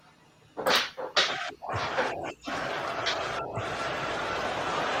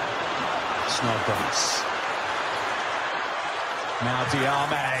Snodgrass. Now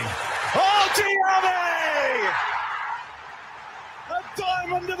Diame. Oh, Diame! A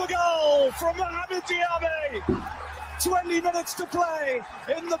diamond of a goal from Mohamed Diame. 20 minutes to play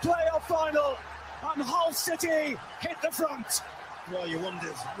in the playoff final, and Hull City hit the front. Well, you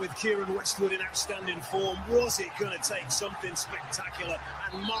wondered, with Kieran Westwood in outstanding form, was it going to take something spectacular?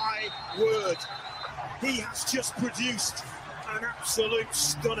 And my word, he has just produced an absolute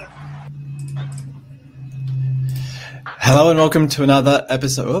stunner. Hello and welcome to another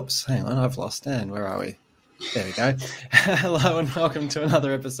episode. Oops, hang on, I've lost Dan. Where are we? There we go. Hello and welcome to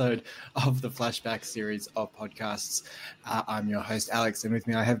another episode of the Flashback series of podcasts. I'm your host, Alex, and with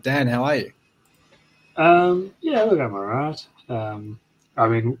me I have Dan. How are you? Yeah, look, I'm all right. I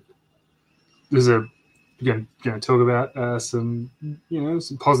mean, there's going to talk about some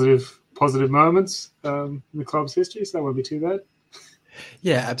positive moments in the club's history, so that won't be too bad.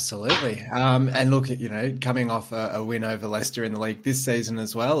 Yeah, absolutely. And look, coming off a win over Leicester in the league this season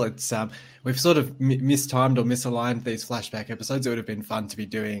as well, it's we've sort of mistimed or misaligned these flashback episodes. It would have been fun to be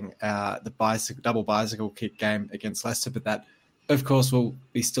doing the double bicycle kick game against Leicester, but that, of course, will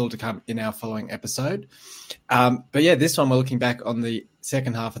be still to come in our following episode. But yeah, this one we're looking back on the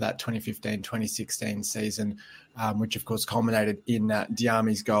second half of that 2015-2016 season, which of course culminated in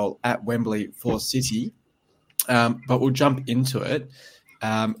Diame's goal at Wembley for City. But we'll jump into it.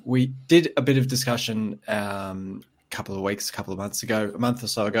 We did a bit of discussion a couple of months ago, a month or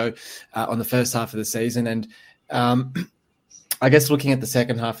so ago, on the first half of the season. And I guess looking at the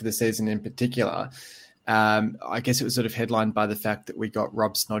second half of the season in particular, I guess it was sort of headlined by the fact that we got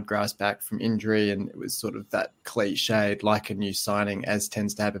Rob Snodgrass back from injury, and it was sort of that cliched, like a new signing, as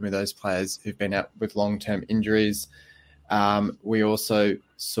tends to happen with those players who've been out with long-term injuries. We also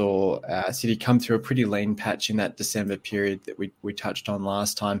saw City come through a pretty lean patch in that December period that we touched on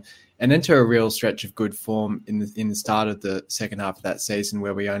last time, and enter a real stretch of good form in the start of the second half of that season,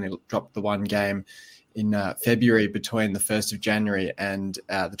 where we only dropped the one game in February between the 1st of January and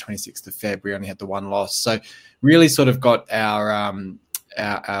the 26th of Feb. We only had the one loss. So really sort of got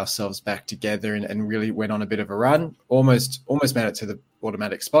ourselves back together and really went on a bit of a run, almost made it to the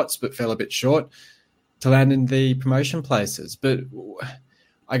automatic spots, but fell a bit short to land in the promotion places. But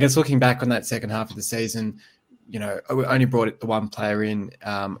I guess looking back on that second half of the season, we only brought the one player in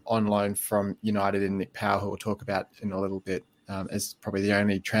on loan from United in Nick Powell, who we'll talk about in a little bit, as probably the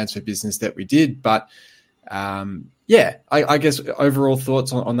only transfer business that we did. But I guess overall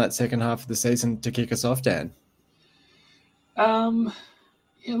thoughts on that second half of the season to kick us off, Dan?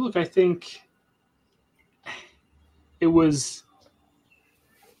 Look, I think it was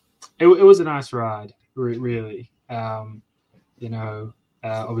a nice ride, really.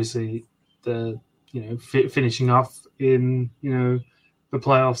 Obviously finishing off in the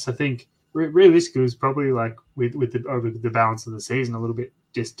playoffs, I think realistically was probably like with over the balance of the season a little bit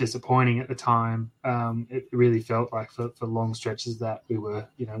just disappointing at the time. It really felt like for long stretches that we were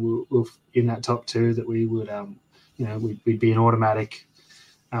in that top two, that we would we'd be an automatic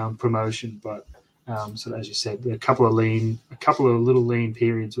promotion, but so as you said, a couple of little lean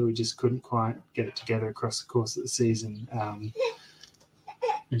periods where we just couldn't quite get it together across the course of the season.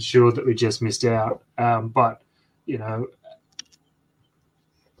 Ensured that we just missed out. But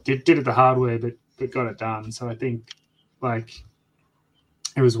did it the hard way, but got it done. So I think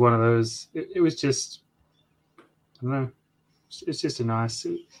it was one of those. It was just, I don't know. It's just a nice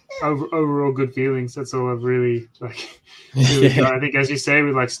overall good feelings. That's all I've really I think, as you say,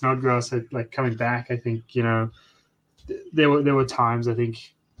 with Snodgrass coming back, I think there were times, I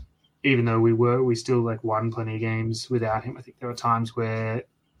think, even though we still won plenty of games without him, I think there were times where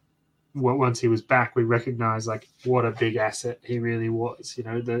once he was back, we recognized what a big asset he really was.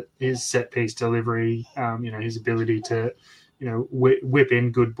 His set piece delivery, his ability to whip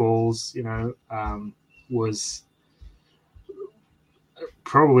in good balls, was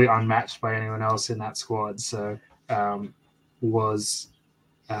probably unmatched by anyone else in that squad. So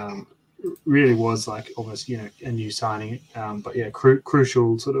really was almost a new signing, but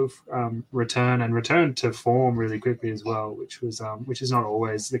crucial sort of return to form really quickly as well, which is not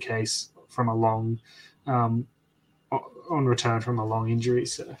always the case from a long on return from a long injury.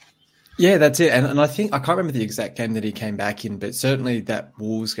 So yeah, that's it. And I think I can't remember the exact game that he came back in, but certainly that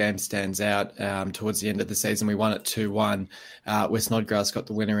Wolves game stands out. Towards the end of the season, we won it 2-1, where Snodgrass got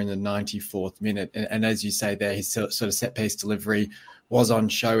the winner in the 94th minute. And as you say there, his sort of set piece delivery was on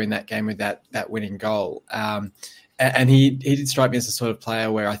show in that game with that winning goal. And he did strike me as the sort of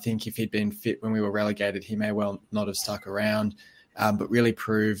player where I think if he'd been fit when we were relegated, he may well not have stuck around, but really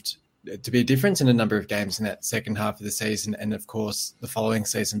proved to be a difference in a number of games in that second half of the season, and of course the following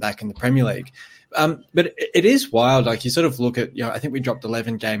season back in the Premier League. But it is wild. Like, you sort of look at, I think we dropped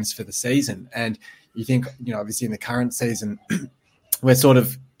 11 games for the season, and you think, obviously in the current season, we're sort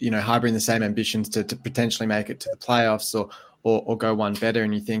of, harboring the same ambitions to potentially make it to the playoffs or go one better.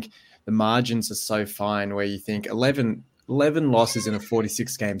 And you think the margins are so fine, where you think 11 losses in a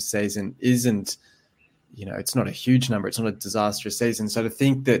 46 game season isn't, it's not a huge number. It's not a disastrous season. So to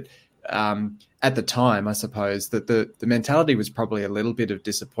think that at the time, I suppose that the mentality was probably a little bit of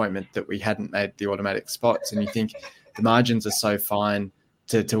disappointment that we hadn't made the automatic spots. And you think the margins are so fine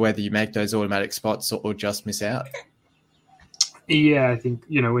to whether you make those automatic spots or just miss out. Yeah, I think,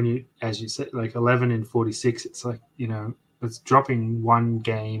 when you, as you said, like 11 in 46, it's like, it's dropping one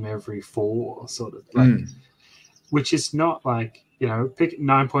game every 4 sort of, like, which is not like, pick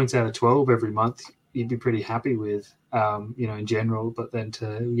 9 points out of 12 every month, you'd be pretty happy with, in general. But then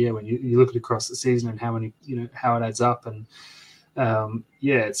when you look at across the season and how many, how it adds up, and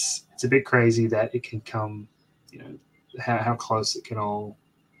it's a bit crazy that it can come, how close it can all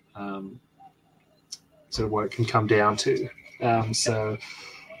sort of what it can come down to.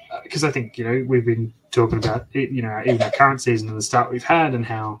 Because I think, we've been talking about it, even our current season and the start we've had, and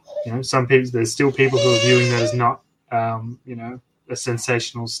how, some people, there's still people who are viewing that as not, a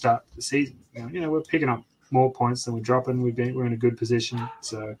sensational start to the season. We're picking up more points than we're dropping. We're in a good position.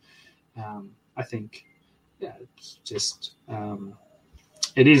 So I think, it's just,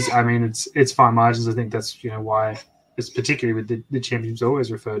 it is, I mean, it's fine margins. I think that's, why it's particularly with the Championship's always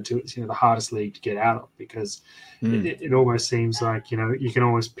referred to, it's, the hardest league to get out of, because it almost seems like, you can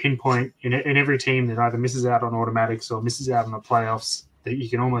almost pinpoint in every team that either misses out on automatics or misses out on the playoffs, that you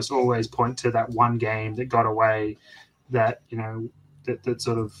can almost always point to that one game that got away, that, that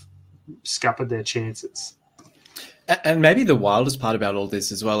sort of scuppered their chances. And maybe the wildest part about all this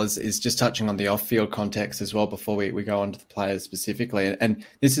as well is just touching on the off-field context as well before we go on to the players specifically. And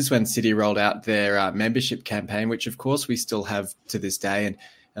this is when City rolled out their membership campaign, which of course we still have to this day. And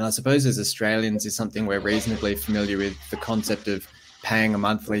I suppose as Australians is something we're reasonably familiar with, the concept of paying a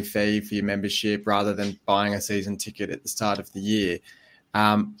monthly fee for your membership rather than buying a season ticket at the start of the year.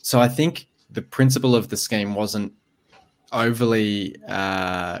 So I think the principle of the scheme wasn't overly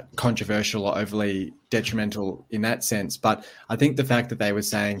controversial or overly detrimental in that sense, but I think the fact that they were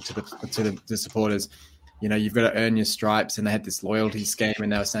saying to the supporters, you've got to earn your stripes, and they had this loyalty scheme,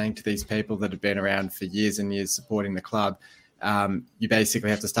 and they were saying to these people that have been around for years and years supporting the club, you basically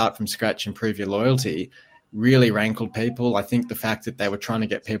have to start from scratch and prove your loyalty, really rankled people. I think the fact that they were trying to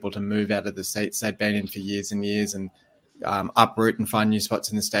get people to move out of the seats they'd been in for years and years and uproot and find new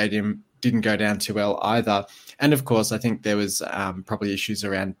spots in the stadium didn't go down too well either. And of course, I think there was probably issues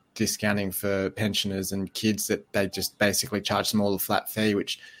around discounting for pensioners and kids, that they just basically charged them all a flat fee,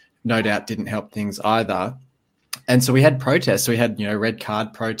 which no doubt didn't help things either. And so we had protests. So we had, red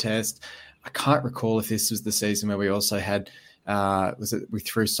card protest. I can't recall if this was the season where we also had, we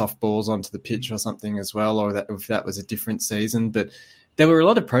threw softballs onto the pitch or something as well, or if that was a different season. But there were a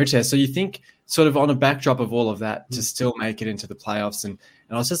lot of protests. So you think sort of on a backdrop of all of that to still make it into the playoffs. And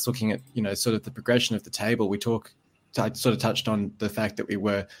I was just looking at, sort of the progression of the table. I sort of touched on the fact that we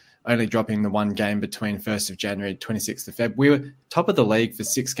were only dropping the one game between 1st of January, 26th of Feb. We were top of the league for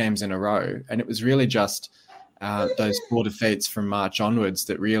 6 games in a row. And it was really just those 4 defeats from March onwards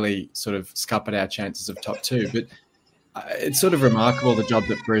that really sort of scuppered our chances of top 2. But it's sort of remarkable the job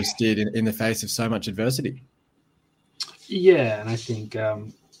that Bruce did in the face of so much adversity. Yeah, and I think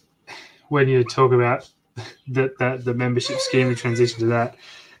when you talk about the membership scheme and transition to that,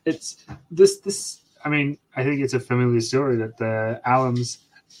 it's this. I mean, I think it's a familiar story that the alums,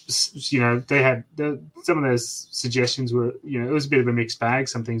 they had some of those suggestions were, it was a bit of a mixed bag.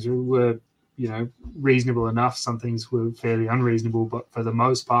 Some things were reasonable enough. Some things were fairly unreasonable. But for the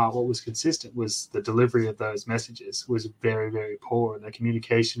most part, what was consistent was the delivery of those messages was very, very poor, and the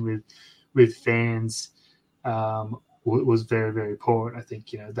communication with fans was very, very poor. And I think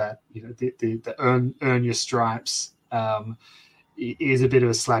the earn your stripes is a bit of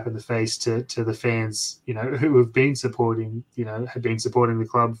a slap in the face to the fans, who have been supporting, have been supporting the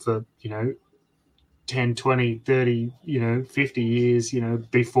club for 10, 20, 30, 50 years,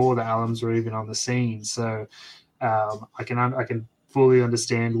 before the alums were even on the scene. So I can fully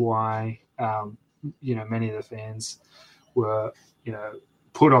understand why many of the fans were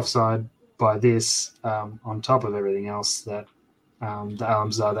put offside by this, on top of everything else that the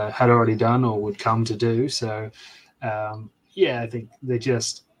alums either had already done or would come to do. So I think they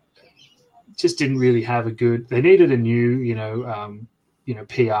just didn't really have a good. They needed a new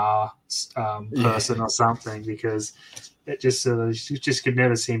PR person or something, because it just could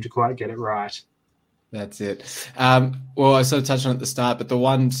never seem to quite get it right. That's it. Well, I sort of touched on it at the start, but the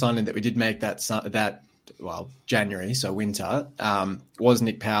one signing that we did make that January, so winter, was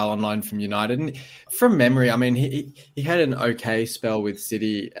Nick Powell on loan from United. And from memory, I mean, he had an okay spell with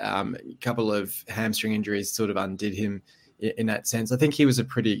City. A couple of hamstring injuries sort of undid him in that sense. I think he was a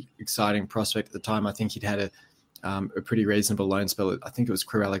pretty exciting prospect at the time. I think he'd had a pretty reasonable loan spell. I think it was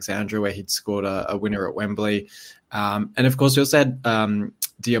Crewe Alexandra where he'd scored a winner at Wembley. And of course, we also had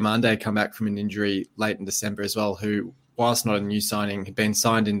Diamande come back from an injury late in December as well, who, whilst not a new signing, had been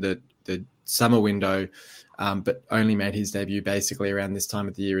signed in the summer window, but only made his debut basically around this time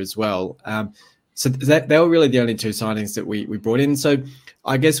of the year as well. So they were really the only two signings that we brought in. So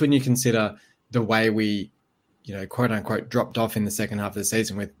I guess when you consider the way we, quote unquote, dropped off in the second half of the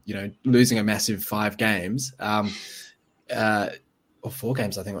season with, losing a massive 5 games, or 4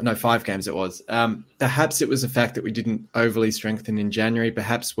 games, I think. No, 5 games it was. Perhaps it was the fact that we didn't overly strengthen in January.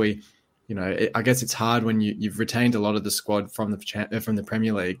 Perhaps we, I guess it's hard when you've retained a lot of the squad from the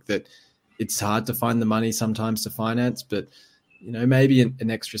Premier League that it's hard to find the money sometimes to finance. But, maybe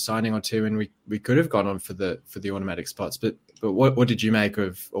an extra signing or two, and we could have gone on for the automatic spots. But what did you make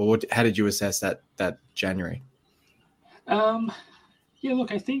of, or how did you assess that January? Yeah,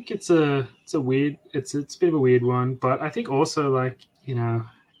 look, I think it's a bit of a weird one, but I think also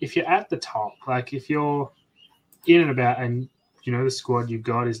if you're at the top, like if you're in and about and the squad you've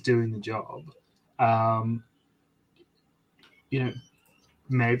got is doing the job,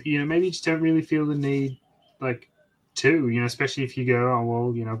 maybe you just don't really feel the need to, especially if you go,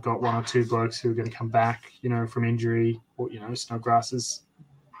 I've got 1 or 2 blokes who are going to come back, from injury, or Snodgrass is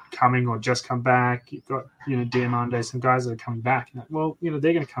coming or just come back. You've got, Diamande, some guys that are coming back. They're going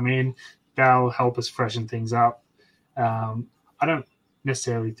to come in. They'll help us freshen things up. I don't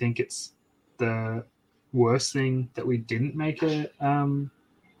necessarily think it's the worst thing that we didn't make have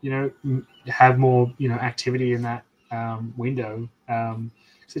more, activity in that window.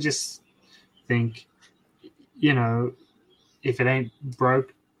 So just think, if it ain't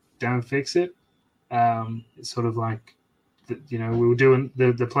broke, don't fix it. It's sort of like, we were doing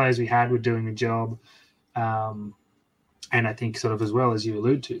the players we had were doing the job, and I think sort of as well as you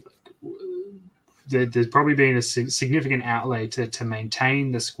allude to, there's probably been a significant outlay to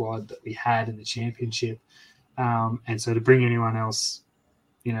maintain the squad that we had in the championship, and so to bring anyone else,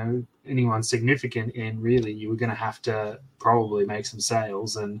 anyone significant in, really, you were going to have to probably make some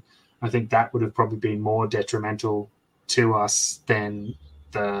sales, and I think that would have probably been more detrimental to us than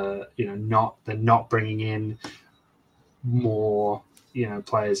the not bringing in more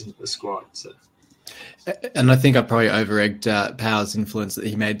players into the squad. So, and I think I probably over-egged Power's influence that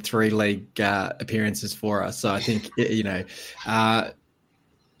he made 3 league appearances for us. So I think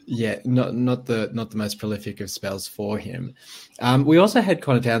not the most prolific of spells for him. We also had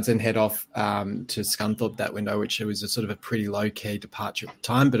Connor Townsend head off to Scunthorpe that window, which was a sort of a pretty low-key departure at the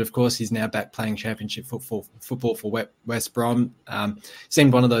time. But of course, he's now back playing championship football for West Brom.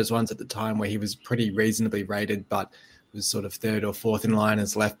 Seemed one of those ones at the time where he was pretty reasonably rated, but was sort of 3rd or 4th in line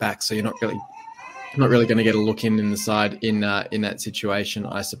as left back. So you're not really going to get a look in the side in that situation,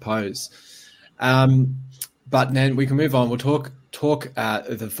 I suppose. But then we can move on. We'll talk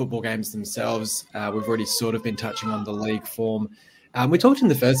the football games themselves. We've already sort of been touching on the league form. We talked in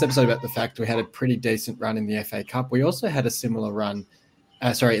the first episode about the fact we had a pretty decent run in the FA Cup. We also had a similar run,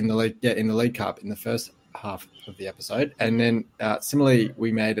 in the League Cup in the first half of the episode. And then similarly,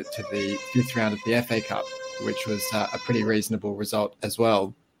 we made it to the 5th round of the FA Cup, which was a pretty reasonable result as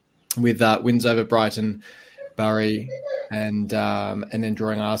well, with wins over Brighton, Bury, and then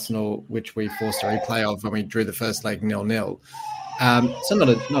drawing Arsenal, which we forced a replay of when we drew the first leg 0-0. So not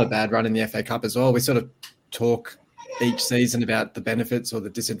a bad run in the FA Cup as well. We sort of talk each season about the benefits or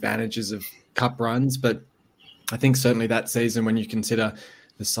the disadvantages of cup runs, but I think certainly that season, when you consider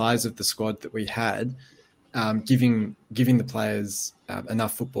the size of the squad that we had, giving the players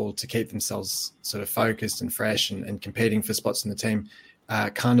enough football to keep themselves sort of focused and fresh and competing for spots in the team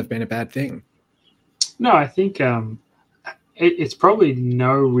can't have been a bad thing. No, I think it's probably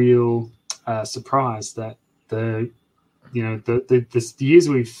no real surprise that the years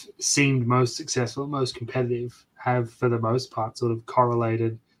we've seemed most successful, most competitive, have for the most part sort of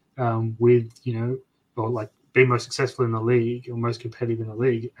correlated with or like being most successful in the league or most competitive in the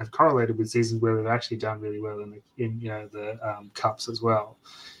league, have correlated with seasons where we've actually done really well in the cups as well.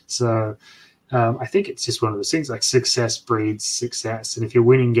 So I think it's just one of those things, like success breeds success. And if you're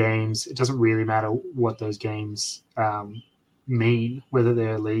winning games, it doesn't really matter what those games mean, whether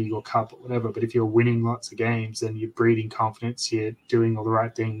they're league or cup or whatever. But if you're winning lots of games, then you're breeding confidence, you're doing all the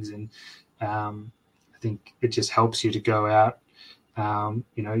right things. And I think it just helps you to go out,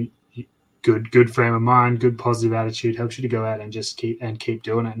 good frame of mind, good positive attitude, helps you to go out and just keep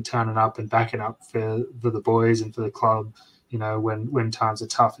doing it and turning up and backing up for the boys and for the club, when times are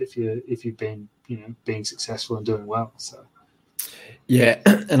tough, if you've been, being successful and doing well. So. Yeah,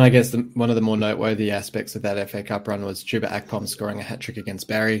 and I guess one of the more noteworthy aspects of that FA Cup run was Chuba Akpom scoring a hat-trick against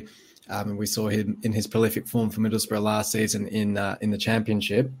Barry. And we saw him in his prolific form for Middlesbrough last season in the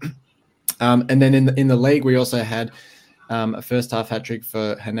Championship. And then in the league, we also had a first-half hat-trick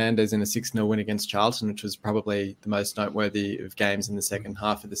for Hernandez in a 6-0 win against Charlton, which was probably the most noteworthy of games in the second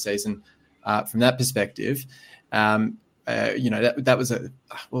half of the season from that perspective. That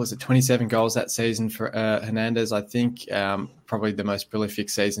was 27 goals that season for Hernandez. I think probably the most prolific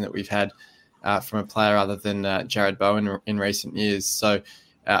season that we've had from a player other than Jared Bowen in recent years. So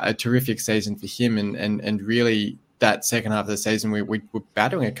a terrific season for him, and really that second half of the season we were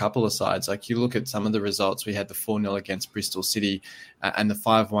battering a couple of sides. Like you look at some of the results, we had the 4-0 against Bristol City and the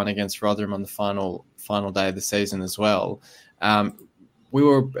 5-1 against Rotherham on the final day of the season as well. We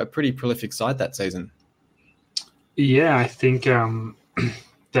were a pretty prolific side that season. Yeah, I think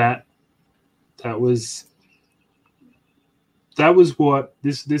that was what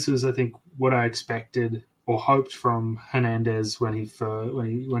this was. I think what I expected or hoped from Hernandez when he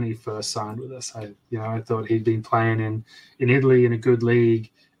first signed with us. I thought he'd been playing in Italy in a good league,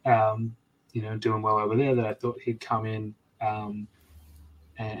 doing well over there. That I thought he'd come in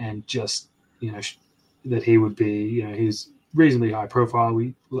and just that he would be he's reasonably high profile.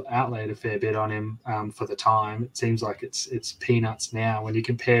 We outlaid a fair bit on him for the time. It seems like it's peanuts now when you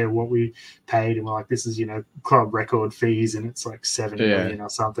compare what we paid, and we're like, this is club record fees, and it's like 7 million or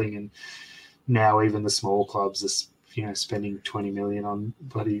something. And now even the small clubs are spending 20 million on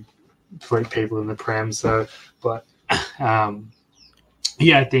bloody people in the Prem. So, but I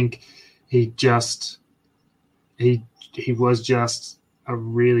think he was just a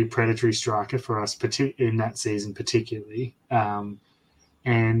really predatory striker for us, in that season particularly.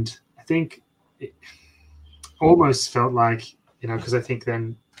 And I think it almost felt like, because I think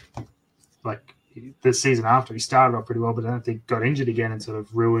then, like the season after, he started off pretty well, but then I think got injured again and sort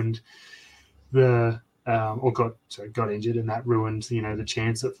of ruined got injured, and that ruined, the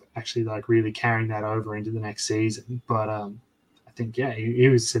chance of actually like really carrying that over into the next season. But I think, he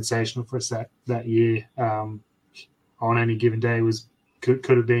was sensational for us that year. On any given day could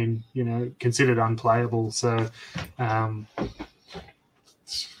have been, considered unplayable. So I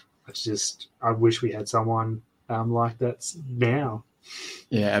wish we had someone like that now.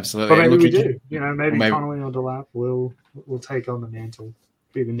 Yeah, absolutely. But maybe we do. Maybe Connolly or Delap will take on the mantle.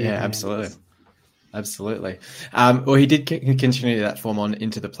 Absolutely. Well, he did continue that form on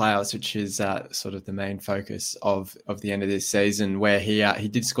into the playoffs, which is sort of the main focus of the end of this season, where he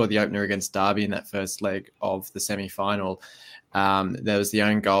did score the opener against Derby in that first leg of the semi-final. There was the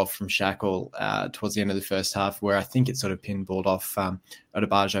own goal from Shackle towards the end of the first half, where I think it sort of pinballed off.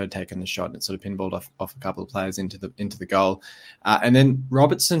 Odebajo had taken the shot, and it sort of pinballed off a couple of players into the goal. And then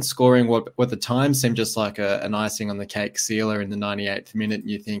Robertson scoring what at the time seemed just like an icing on the cake sealer in the 98th minute. And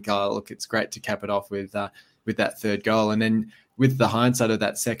you think, oh, look, it's great to cap it off with that third goal. And then with the hindsight of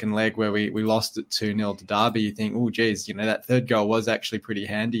that second leg where we lost it 2-0 to Derby, you think, oh, geez, that third goal was actually pretty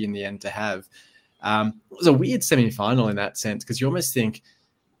handy in the end to have. It was a weird semi-final in that sense, because you almost think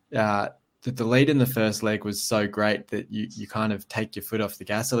that the lead in the first leg was so great that you kind of take your foot off the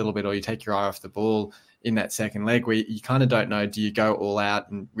gas a little bit, or you take your eye off the ball in that second leg, where you kind of don't know, do you go all out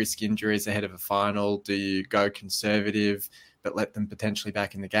and risk injuries ahead of a final? Do you go conservative but let them potentially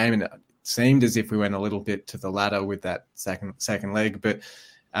back in the game? And it seemed as if we went a little bit to the latter with that second leg. But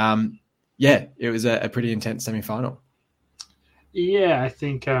it was a pretty intense semi-final. Yeah, I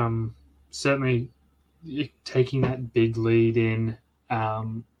think certainly taking that big lead in,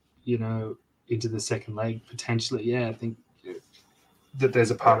 into the second leg potentially. Yeah, I think that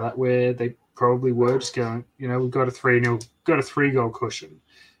there's a part of that where they probably were just going, we've got a 3-0, got a 3-goal cushion.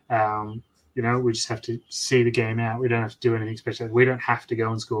 We just have to see the game out. We don't have to do anything special. We don't have to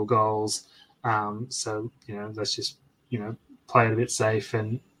go and score goals. So let's just, play it a bit safe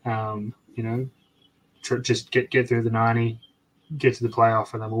and, just get through the 90, get to the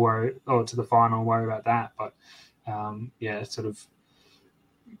playoff, and then we'll to the final and worry about that. But sort of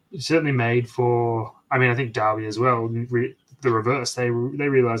certainly made for, I think Derby as well, the reverse. They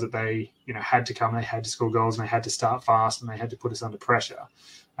realised that they, had to come, they had to score goals, and they had to start fast, and they had to put us under pressure.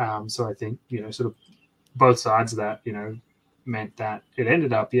 So I think, sort of both sides of that, meant that it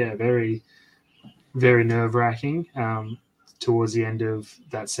ended up, very, very nerve-wracking. towards the end of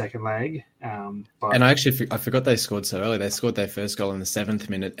that second leg. But and I forgot they scored so early. They scored their first goal in the 7th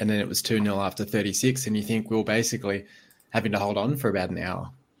minute, and then it was 2-0 after 36. And you think we were basically having to hold on for about an hour.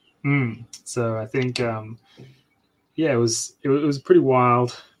 So I think, it was pretty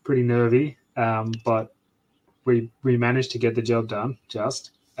wild, pretty nervy, but we managed to get the job done.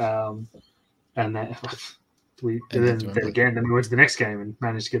 And then we went to the next game and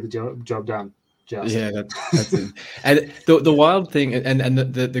managed to get the job done. Yeah, that's it. And the wild thing, and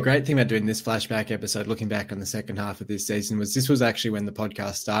the great thing about doing this flashback episode, looking back on the second half of this season, was actually when the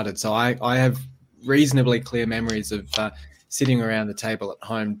podcast started. So I have reasonably clear memories of sitting around the table at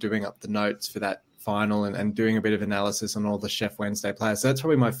home doing up the notes for that final and doing a bit of analysis on all the Chef Wednesday players. So that's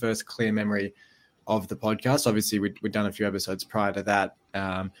probably my first clear memory of the podcast. Obviously, we'd done a few episodes prior to that,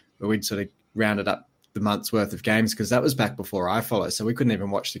 where we'd sort of rounded up the month's worth of games, because that was back before iFollow, so we couldn't even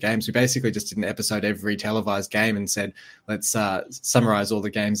watch the games. We basically just did an episode every televised game and said, let's summarize all the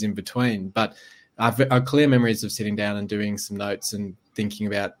games in between. But I've clear memories of sitting down and doing some notes and thinking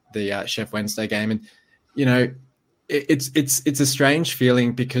about the Chef Wednesday game. And, you know, it's a strange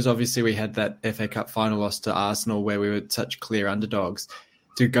feeling, because obviously we had that FA Cup final loss to Arsenal where we were such clear underdogs.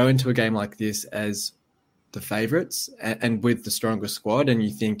 To go into a game like this as the favourites and with the stronger squad, and you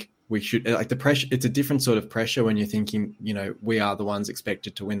think, we should, like, the pressure, it's a different sort of pressure when you're thinking, you know, we are the ones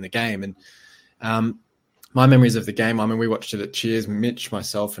expected to win the game. And my memories of the game, I mean, we watched it at Cheers, Mitch,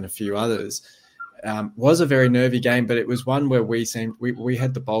 myself, and a few others, was a very nervy game, but it was one where we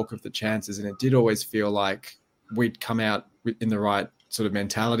had the bulk of the chances, and it did always feel like we'd come out in the right sort of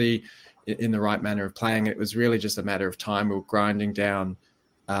mentality, in the right manner of playing. It was really just a matter of time. We were grinding down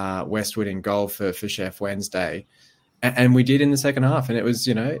Westwood in goal for Chef Wednesday. And we did in the second half. And it was,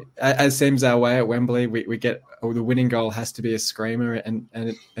 you know, as seems our way at Wembley, we get the winning goal has to be a screamer, and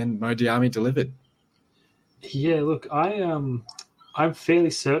Mo Diame delivered. Yeah, look, I'm fairly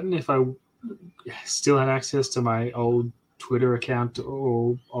certain if I still had access to my old Twitter account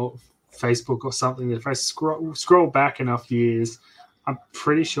or Facebook or something, that if I scroll back enough years, I'm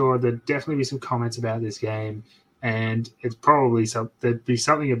pretty sure there'd definitely be some comments about this game. And it's probably there'd be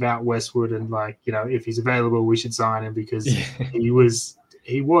something about Westwood, and, like, you know, if he's available, we should sign him, because he was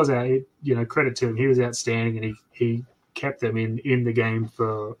out, you know, credit to him. He was outstanding, and he kept them in the game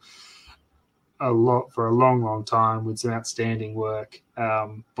for a long time with some outstanding work.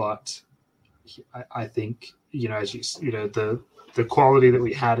 But I think, you know, as you know, the quality that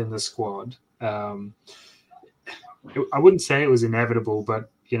we had in the squad, I wouldn't say it was inevitable,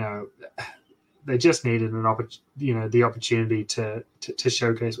 but, you know, they just needed the opportunity to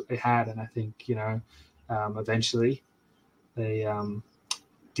showcase what they had. And I think, you know, eventually Diame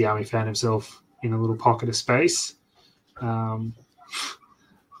found himself in a little pocket of space,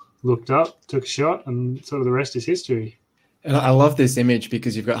 looked up, took a shot, and sort of the rest is history. And I love this image,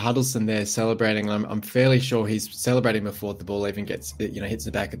 because you've got Huddleston there celebrating. I'm fairly sure he's celebrating before the ball even hits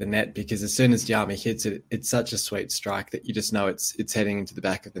the back of the net, because as soon as Diame hits it, it's such a sweet strike that you just know it's heading into the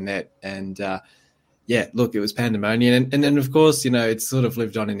back of the net. And look, it was pandemonium. And then, of course, you know, it's sort of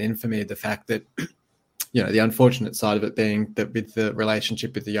lived on in infamy, the fact that, you know, the unfortunate side of it being that with the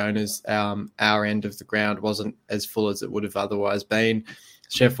relationship with the owners, our end of the ground wasn't as full as it would have otherwise been.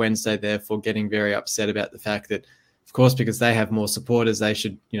 Chef Wednesday, therefore, getting very upset about the fact that, of course, because they have more supporters, they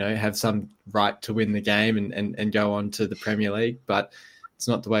should, you know, have some right to win the game and go on to the Premier League. But it's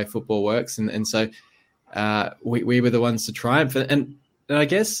not the way football works. And so we were the ones to triumph. And I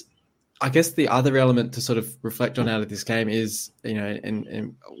guess the other element to sort of reflect on out of this game is, you know,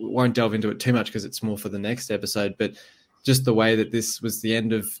 and we won't delve into it too much because it's more for the next episode, but just the way that this was the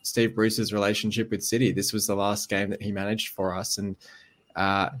end of Steve Bruce's relationship with City. This was the last game that he managed for us. And,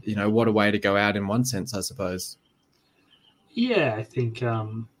 you know, what a way to go out in one sense, I suppose. Yeah, I think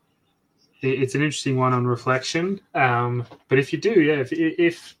it's an interesting one on reflection. But if you do,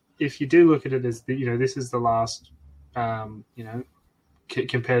 if you do look at it as you know, this is the last, you know,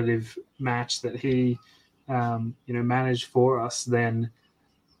 competitive match that he, you know, managed for us, then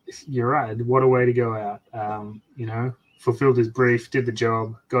you're right. What a way to go out. You know, fulfilled his brief, did the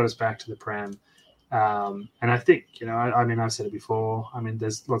job, got us back to the Prem. And I think, you know, I mean, I've said it before. I mean,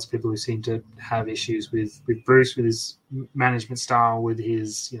 there's lots of people who seem to have issues with Bruce, with his management style, with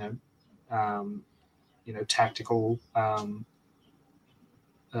his, you know, tactical,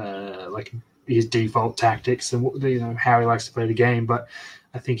 like his default tactics and, you know, how he likes to play the game. But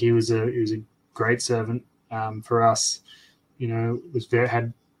I think he was a great servant for us. You know,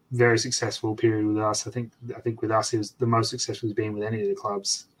 had very successful period with us. I think with us, he was the most successful he's been with any of the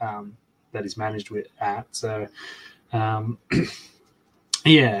clubs that he's managed with at. So,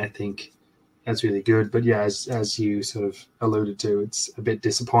 yeah, I think that's really good. But yeah, as you sort of alluded to, it's a bit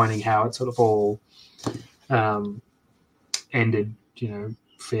disappointing how it sort of all ended,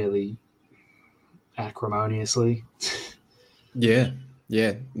 fairly acrimoniously. Yeah,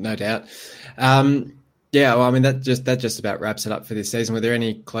 no doubt. Yeah, well, I mean that just about wraps it up for this season. Were there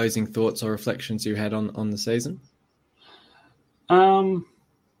any closing thoughts or reflections you had on the season? No,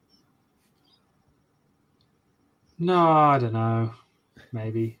 I don't know.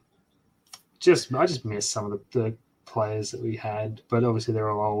 Maybe I just miss some of the players that we had, but obviously they're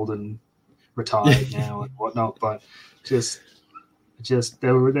all old and retired now and whatnot. But they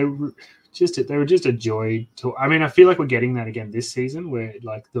were just a joy to. I mean, I feel like we're getting that again this season, where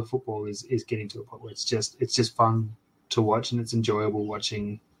like the football is getting to a point where it's just fun to watch and it's enjoyable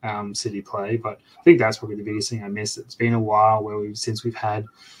watching City play. But I think that's probably the biggest thing I miss. It's been a while since we've had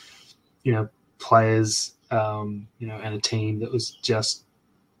players and a team that was just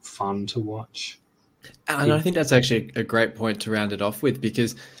fun to watch. And I think that's actually a great point to round it off with,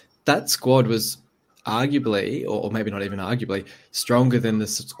 because that squad was arguably, or maybe not even arguably, stronger than the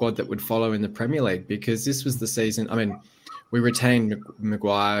squad that would follow in the Premier League, because this was the season. I mean, we retained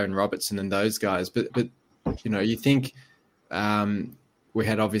Maguire and Robertson and those guys, but you think we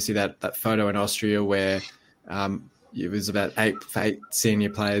had obviously that photo in Austria where it was about eight senior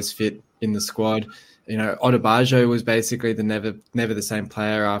players fit in the squad. Odebajo was basically never the same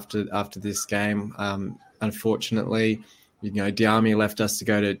player after this game. Unfortunately, Diame left us to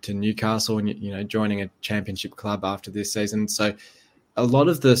go to Newcastle and, joining a championship club after this season. So a lot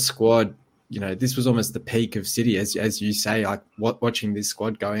of the squad, this was almost the peak of City, as you say, like watching this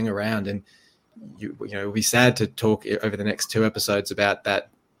squad going around. And, it'll be sad to talk over the next 2 episodes about that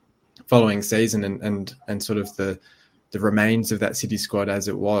following season and sort of the remains of that City squad as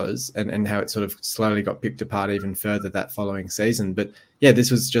it was, and how it sort of slowly got picked apart even further that following season. But yeah,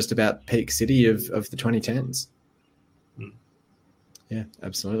 this was just about peak City of the 2010s. Yeah,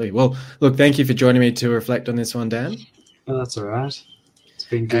 absolutely. Well, look, thank you for joining me to reflect on this one, Dan. Oh, that's all right. It's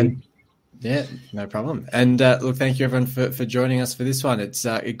been good. And, yeah, no problem. And look, thank you everyone for joining us for this one. It's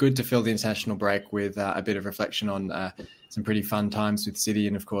good to fill the international break with a bit of reflection on some pretty fun times with City,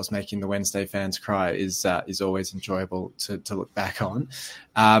 and of course making the Wednesday fans cry is always enjoyable to look back on.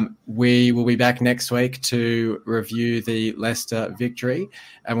 We will be back next week to review the Leicester victory,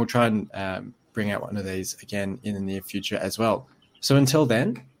 and we'll try and bring out one of these again in the near future as well. So until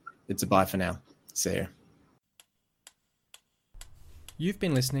then, it's a bye for now. See you. You've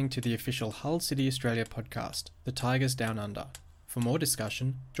been listening to the official Hull City Australia podcast, The Tigers Down Under. For more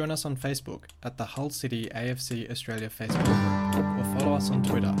discussion, join us on Facebook at the Hull City AFC Australia Facebook group, or follow us on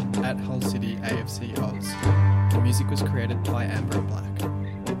Twitter at Hull City AFC Oz. The music was created by Amber and Black.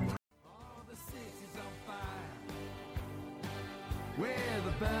 All the city's on fire, where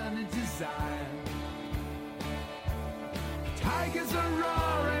the burning desire. Tigers are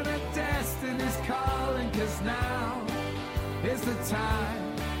roaring and destiny's calling, 'cause now is the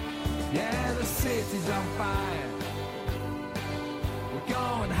time. Yeah, the city's on fire, we're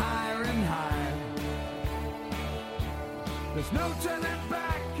going higher and higher. There's no turning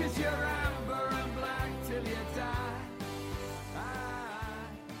back, 'cause you're out.